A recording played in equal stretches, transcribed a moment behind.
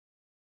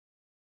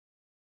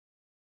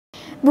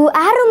Bu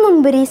Arum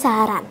memberi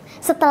saran.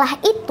 Setelah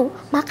itu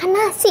makan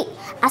nasi.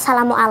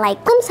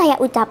 Assalamualaikum saya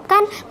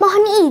ucapkan,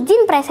 mohon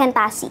izin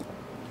presentasi.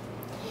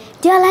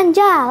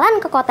 Jalan-jalan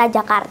ke kota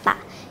Jakarta.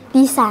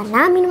 Di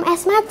sana minum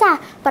es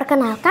maca.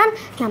 Perkenalkan,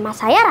 nama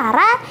saya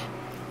Rara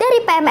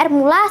dari PMR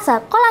Mula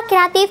Sekolah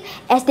Kreatif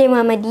SD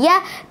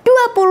Muhammadiyah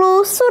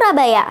 20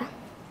 Surabaya.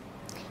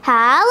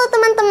 Halo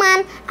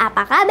teman-teman,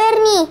 apa kabar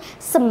nih?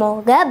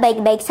 Semoga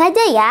baik-baik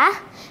saja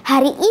ya.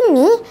 Hari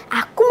ini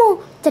aku mau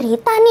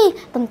cerita nih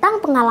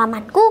tentang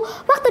pengalamanku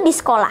waktu di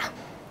sekolah.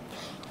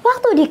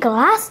 Waktu di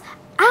kelas,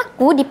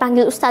 aku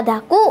dipanggil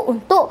ustadzaku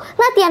untuk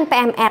latihan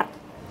PMR.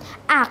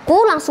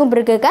 Aku langsung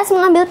bergegas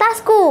mengambil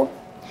tasku.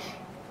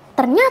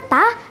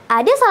 Ternyata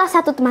ada salah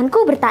satu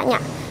temanku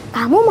bertanya,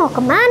 "Kamu mau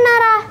kemana,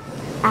 Ra?"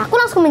 Aku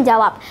langsung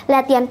menjawab,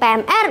 "Latihan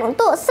PMR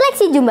untuk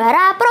seleksi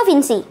jumbara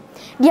provinsi."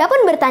 Dia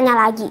pun bertanya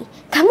lagi,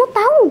 "Kamu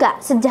tahu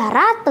nggak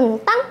sejarah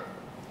tentang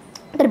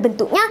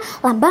terbentuknya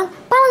lambang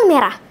palang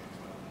merah?"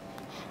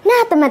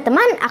 Nah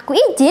teman-teman, aku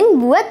izin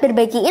buat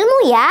berbagi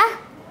ilmu ya.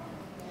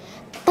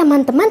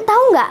 Teman-teman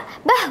tahu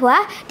nggak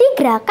bahwa di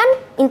gerakan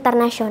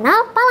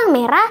internasional palang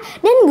merah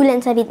dan bulan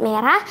sabit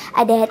merah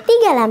ada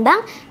 3 lambang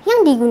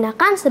yang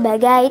digunakan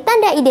sebagai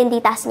tanda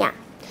identitasnya.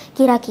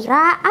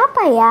 Kira-kira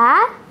apa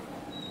ya?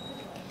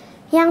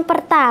 Yang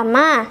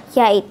pertama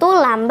yaitu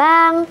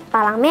lambang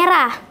palang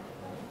merah.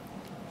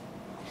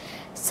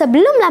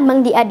 Sebelum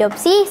lambang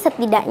diadopsi,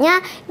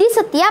 setidaknya di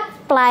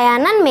setiap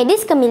pelayanan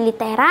medis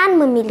kemiliteran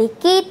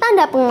memiliki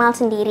tanda pengenal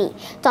sendiri.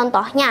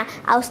 Contohnya,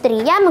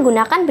 Austria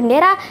menggunakan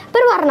bendera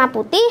berwarna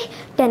putih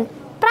dan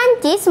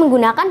Prancis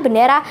menggunakan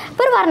bendera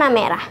berwarna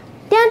merah.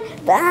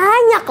 Dan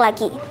banyak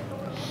lagi.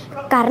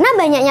 Karena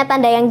banyaknya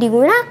tanda yang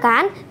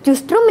digunakan,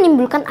 justru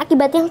menimbulkan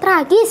akibat yang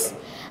tragis.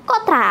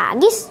 Kok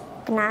tragis?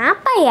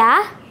 Kenapa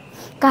ya?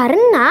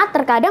 Karena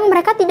terkadang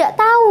mereka tidak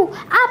tahu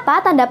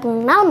apa tanda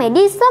pengenal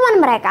medis lawan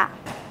mereka.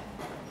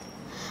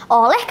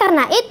 Oleh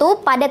karena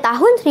itu, pada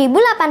tahun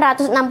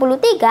 1863,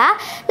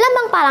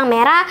 lambang palang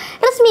merah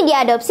resmi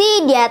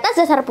diadopsi di atas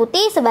dasar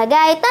putih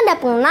sebagai tanda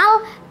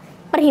pengenal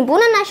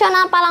Perhimpunan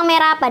Nasional Palang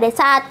Merah pada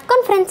saat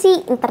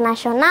konferensi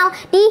internasional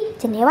di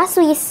Jenewa,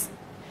 Swiss.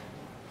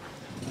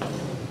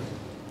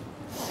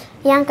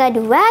 Yang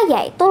kedua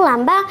yaitu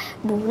lambang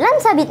bulan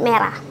sabit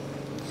merah.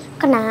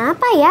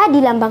 Kenapa ya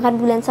dilambangkan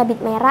bulan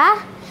sabit merah?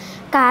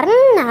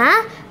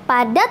 Karena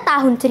pada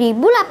tahun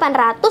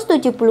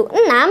 1876,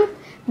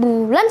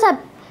 bulan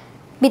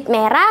sabit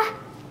merah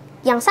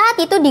yang saat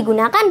itu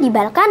digunakan di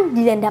Balkan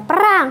dilanda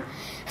perang.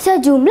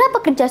 Sejumlah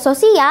pekerja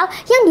sosial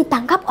yang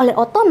ditangkap oleh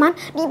Ottoman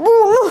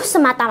dibunuh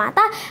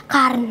semata-mata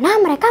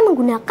karena mereka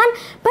menggunakan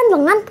ban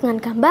lengan dengan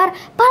gambar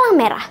palang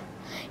merah.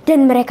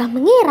 Dan mereka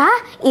mengira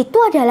itu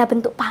adalah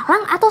bentuk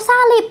palang atau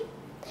salib.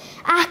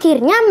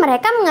 Akhirnya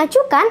mereka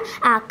mengajukan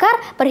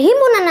agar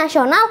Perhimpunan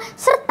Nasional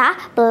serta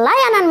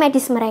pelayanan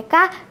medis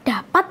mereka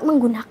dapat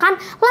menggunakan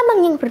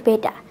lambang yang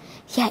berbeda,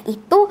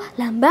 yaitu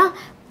lambang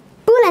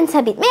bulan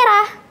sabit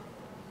merah.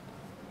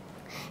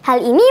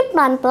 Hal ini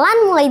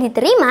pelan-pelan mulai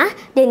diterima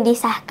dan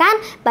disahkan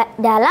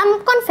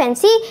dalam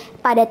konvensi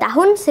pada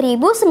tahun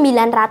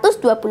 1929.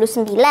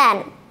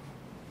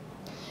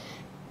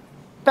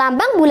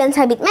 Lambang bulan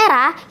sabit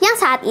merah yang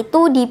saat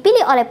itu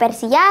dipilih oleh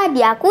Persia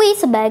diakui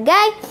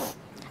sebagai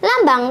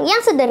lambang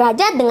yang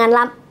sederajat dengan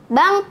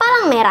lambang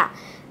palang merah,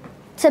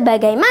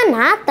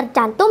 sebagaimana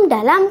tercantum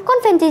dalam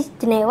Konvensi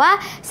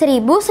Jenewa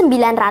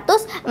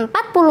 1949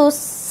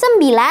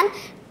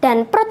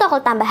 dan protokol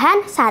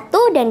tambahan 1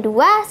 dan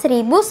 2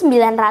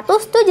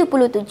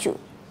 1977.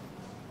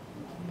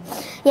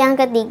 Yang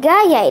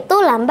ketiga yaitu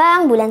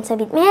lambang bulan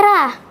sabit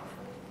merah.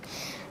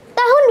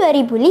 Tahun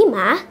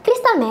 2005,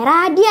 kristal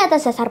merah di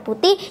atas dasar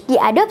putih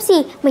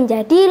diadopsi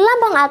menjadi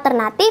lambang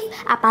alternatif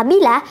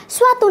apabila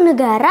suatu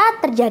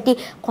negara terjadi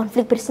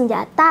konflik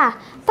bersenjata,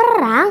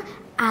 perang,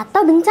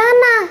 atau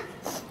bencana.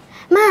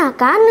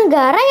 Maka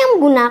negara yang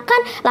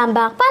menggunakan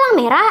lambang palang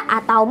merah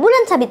atau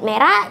bulan sabit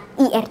merah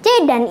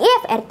IRC dan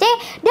IFRC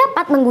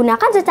dapat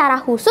menggunakan secara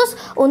khusus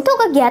untuk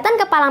kegiatan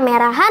kepalang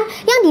merahan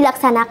yang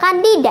dilaksanakan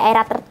di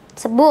daerah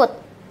tersebut.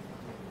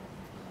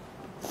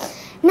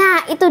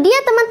 Nah, itu dia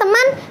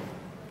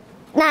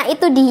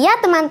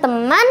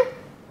teman-teman.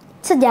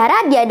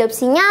 Sejarah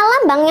diadopsinya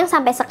lambang yang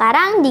sampai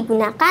sekarang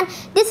digunakan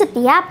di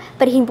setiap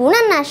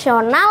Perhimpunan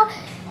Nasional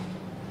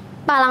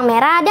Palang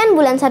Merah dan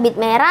Bulan Sabit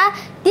Merah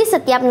di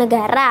setiap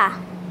negara.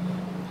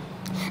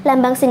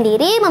 Lambang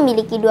sendiri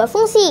memiliki 2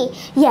 fungsi,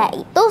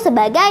 yaitu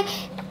sebagai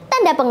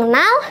tanda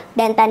pengenal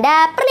dan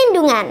tanda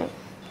perlindungan.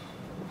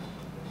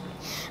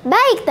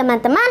 Baik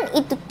teman-teman,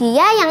 itu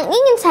dia yang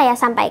ingin saya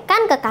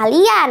sampaikan ke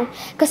kalian.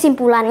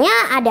 Kesimpulannya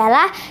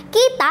adalah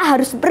kita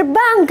harus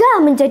berbangga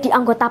menjadi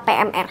anggota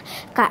PMR.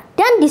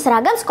 Dan di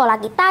seragam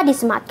sekolah kita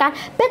disematkan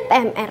badge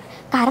PMR.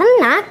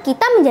 Karena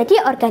kita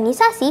menjadi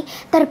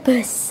organisasi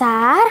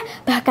terbesar,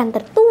 bahkan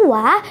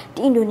tertua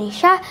di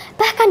Indonesia,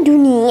 bahkan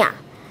dunia.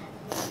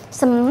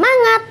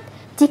 Semangat!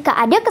 Jika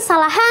ada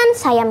kesalahan,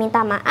 saya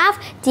minta maaf.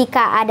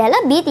 Jika ada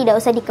lebih, tidak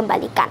usah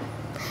dikembalikan.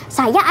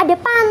 Saya ada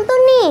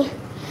pantun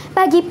nih.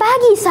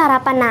 Pagi-pagi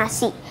sarapan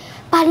nasi,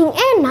 Paling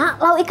enak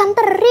lauk ikan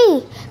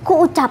teri.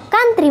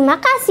 Kuucapkan terima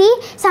kasih.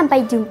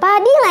 Sampai jumpa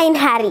di lain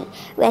hari.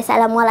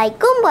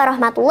 Wassalamualaikum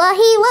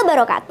warahmatullahi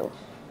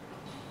wabarakatuh.